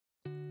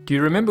Do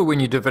you remember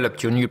when you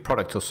developed your new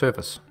product or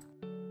service?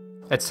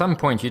 At some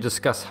point you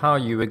discussed how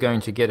you were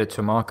going to get it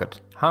to market.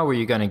 How were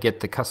you going to get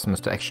the customers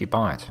to actually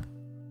buy it?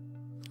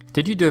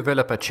 Did you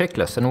develop a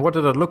checklist, and what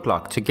did it look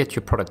like to get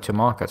your product to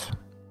market?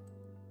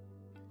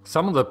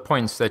 Some of the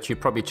points that you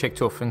probably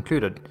checked off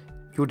included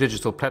your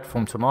digital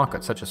platform to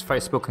market, such as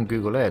Facebook and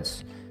Google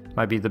Ads,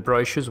 maybe the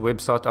brochures,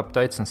 website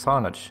updates and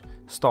signage,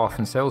 staff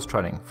and sales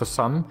training, for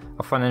some,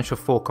 a financial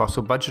forecast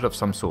or budget of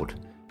some sort,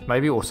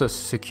 maybe also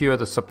secure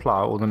the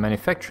supply or the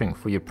manufacturing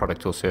for your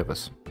product or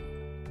service.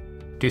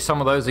 Do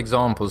some of those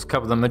examples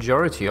cover the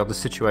majority of the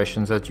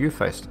situations that you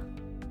faced?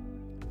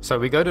 So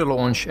we go to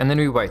launch and then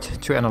we wait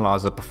to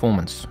analyze the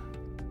performance.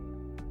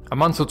 A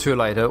month or two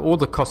later, all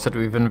the costs that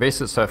we've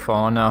invested so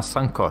far are now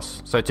sunk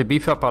costs. So to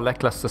beef up our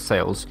lackluster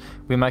sales,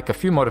 we make a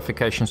few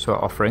modifications to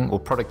our offering or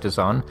product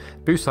design,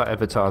 boost our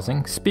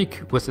advertising,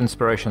 speak with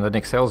inspiration at the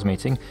next sales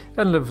meeting,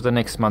 and live the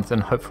next month in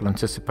hopeful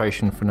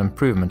anticipation for an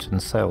improvement in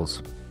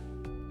sales.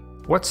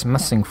 What's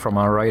missing from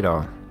our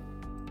radar?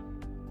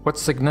 What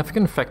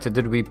significant factor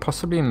did we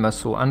possibly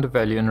miss or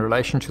undervalue in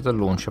relation to the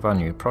launch of our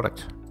new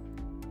product?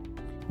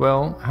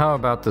 Well, how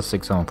about this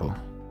example?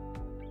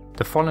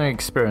 The following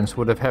experience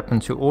would have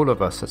happened to all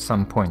of us at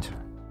some point.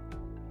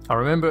 I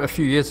remember a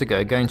few years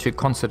ago going to a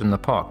concert in the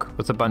park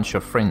with a bunch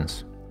of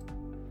friends.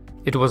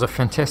 It was a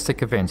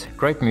fantastic event,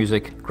 great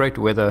music, great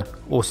weather,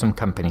 awesome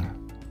company.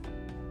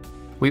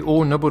 We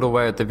all nibbled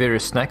away at the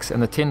various snacks,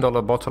 and the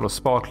 $10 bottle of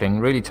sparkling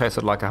really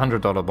tasted like a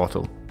 $100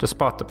 bottle,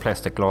 despite the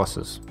plastic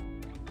glasses.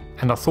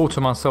 And I thought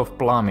to myself,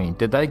 blimey,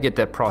 did they get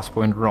that price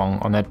point wrong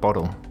on that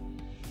bottle?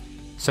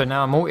 So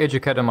now I'm more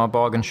educated in my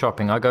bargain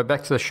shopping. I go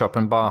back to the shop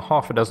and buy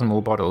half a dozen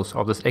more bottles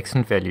of this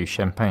excellent value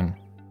champagne.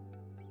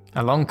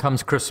 Along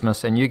comes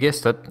Christmas, and you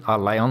guessed it, I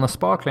lay on the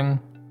sparkling.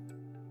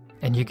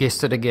 And you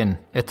guessed it again,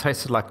 it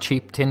tasted like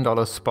cheap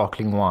 $10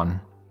 sparkling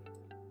wine.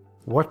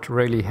 What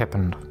really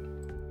happened?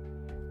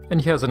 And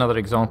here's another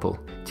example.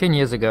 10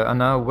 years ago, a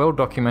now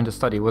well-documented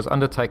study was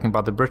undertaken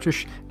by the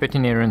British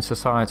Veterinarian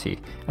Society,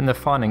 and the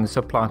findings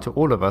apply to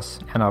all of us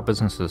and our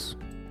businesses.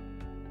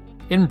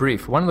 In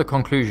brief, one of the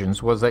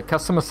conclusions was that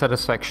customer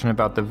satisfaction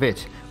about the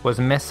vet was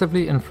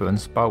massively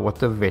influenced by what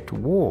the vet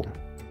wore.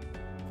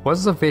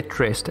 Was the vet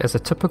dressed as a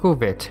typical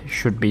vet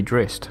should be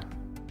dressed?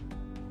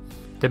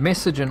 The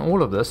message in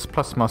all of this,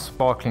 plus my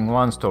sparkling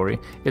wine story,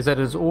 is that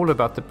it is all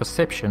about the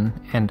perception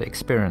and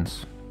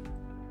experience.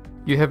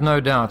 You have no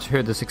doubt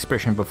heard this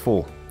expression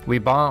before. We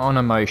buy on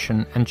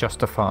emotion and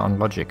justify on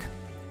logic.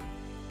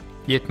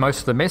 Yet most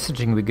of the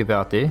messaging we give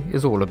out there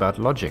is all about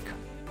logic.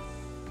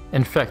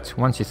 In fact,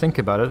 once you think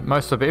about it,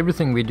 most of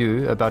everything we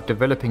do about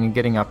developing and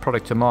getting our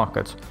product to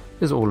market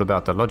is all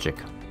about the logic.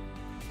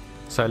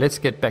 So let's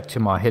get back to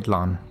my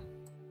headline.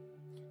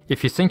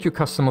 If you think your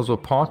customers will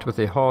part with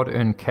their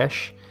hard-earned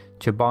cash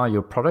to buy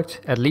your product,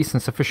 at least in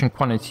sufficient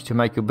quantity to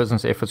make your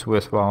business efforts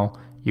worthwhile,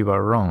 you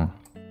are wrong.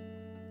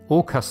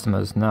 All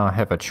customers now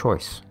have a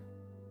choice.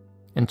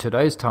 In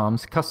today's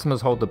times,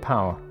 customers hold the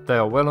power. They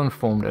are well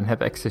informed and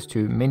have access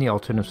to many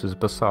alternatives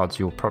besides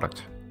your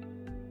product.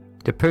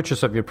 The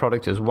purchase of your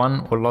product is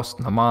won or lost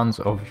in the minds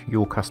of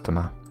your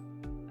customer.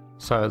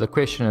 So the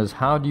question is,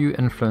 how do you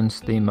influence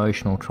the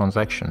emotional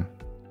transaction?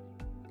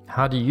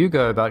 How do you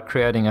go about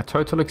creating a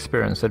total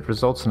experience that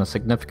results in a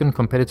significant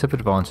competitive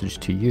advantage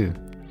to you?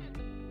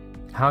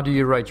 How do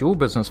you rate your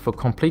business for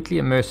completely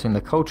immersing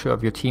the culture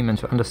of your team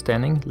into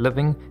understanding,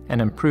 living,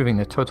 and improving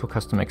the total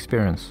customer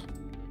experience?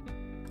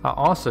 I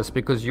ask this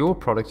because your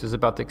product is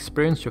about the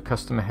experience your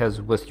customer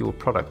has with your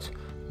product,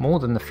 more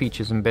than the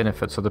features and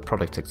benefits of the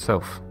product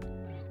itself.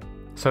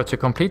 So to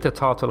complete the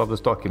title of this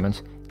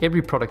document,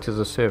 every product is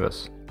a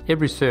service.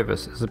 Every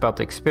service is about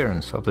the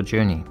experience of the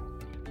journey.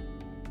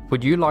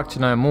 Would you like to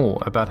know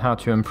more about how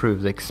to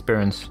improve the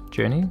experience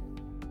journey?